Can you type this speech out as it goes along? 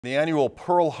The annual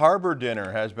Pearl Harbor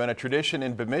Dinner has been a tradition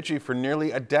in Bemidji for nearly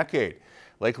a decade.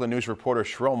 Lakeland News reporter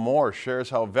Sherelle Moore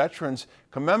shares how veterans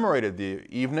commemorated the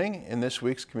evening in this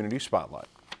week's Community Spotlight.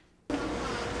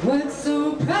 What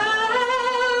so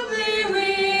proudly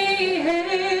we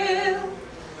hailed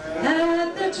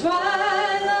at the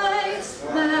twilight's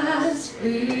last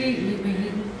gleaming.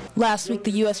 Last week,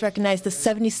 the U.S. recognized the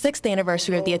 76th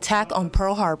anniversary of the attack on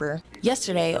Pearl Harbor.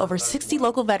 Yesterday, over 60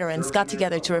 local veterans got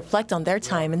together to reflect on their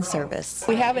time in service.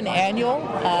 We have an annual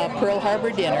Pearl Harbor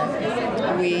dinner.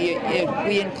 We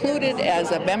include it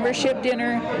as a membership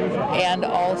dinner and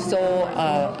also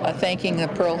thanking the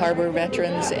Pearl Harbor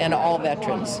veterans and all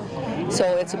veterans.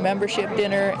 So it's a membership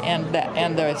dinner and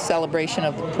the celebration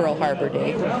of the Pearl Harbor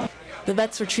Day. The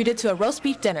vets were treated to a roast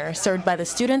beef dinner served by the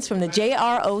students from the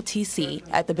JROTC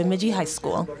at the Bemidji High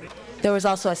School. There was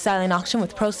also a silent auction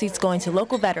with proceeds going to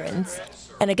local veterans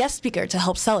and a guest speaker to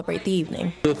help celebrate the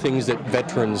evening. The things that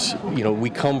veterans, we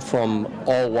come from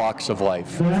all walks of life,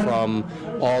 from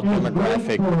all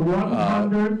demographic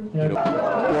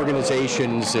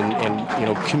organizations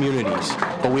and communities,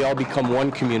 but we all become one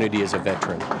community as a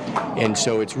veteran. And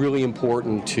so it's really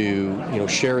important to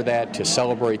share that, to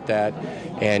celebrate that,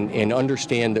 and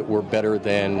understand that we're better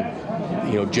than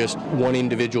just one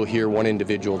individual here, one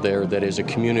individual there, that as a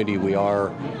community we are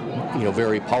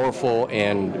very powerful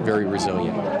and very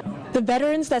resilient. The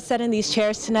veterans that sat in these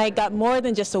chairs tonight got more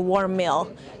than just a warm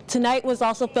meal. Tonight was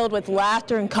also filled with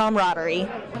laughter and camaraderie.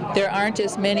 There aren't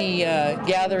as many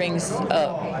gatherings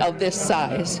of this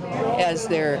size as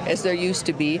there used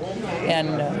to be, and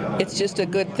it's just a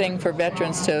good thing for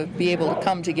veterans to be able to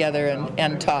come together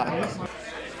and talk.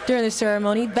 During the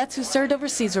ceremony, vets who served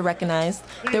overseas were recognized.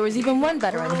 There was even one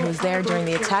veteran who was there during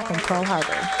the attack on Pearl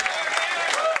Harbor.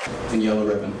 And yellow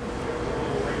ribbon,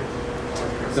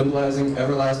 symbolizing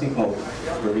everlasting hope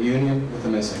for reunion with the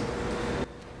missing.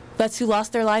 Vets who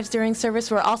lost their lives during service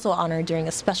were also honored during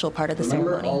a special part of the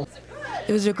ceremony.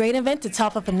 It was a great event to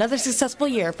top up another successful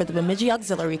year for the Bemidji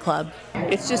Auxiliary Club.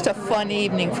 It's just a fun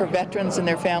evening for veterans and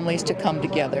their families to come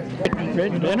together. The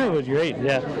dinner was great,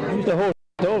 yeah.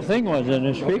 The whole thing was, and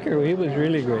the speaker, he was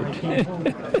really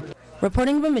great.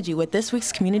 Reporting Bemidji with this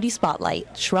week's Community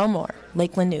Spotlight, Sherelle Moore,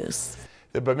 Lakeland News.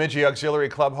 The Bemidji Auxiliary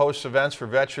Club hosts events for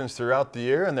veterans throughout the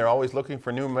year, and they're always looking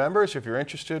for new members. If you're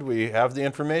interested, we have the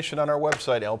information on our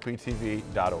website,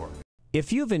 lptv.org.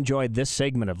 If you've enjoyed this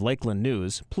segment of Lakeland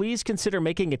News, please consider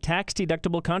making a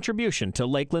tax-deductible contribution to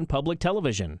Lakeland Public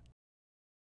Television.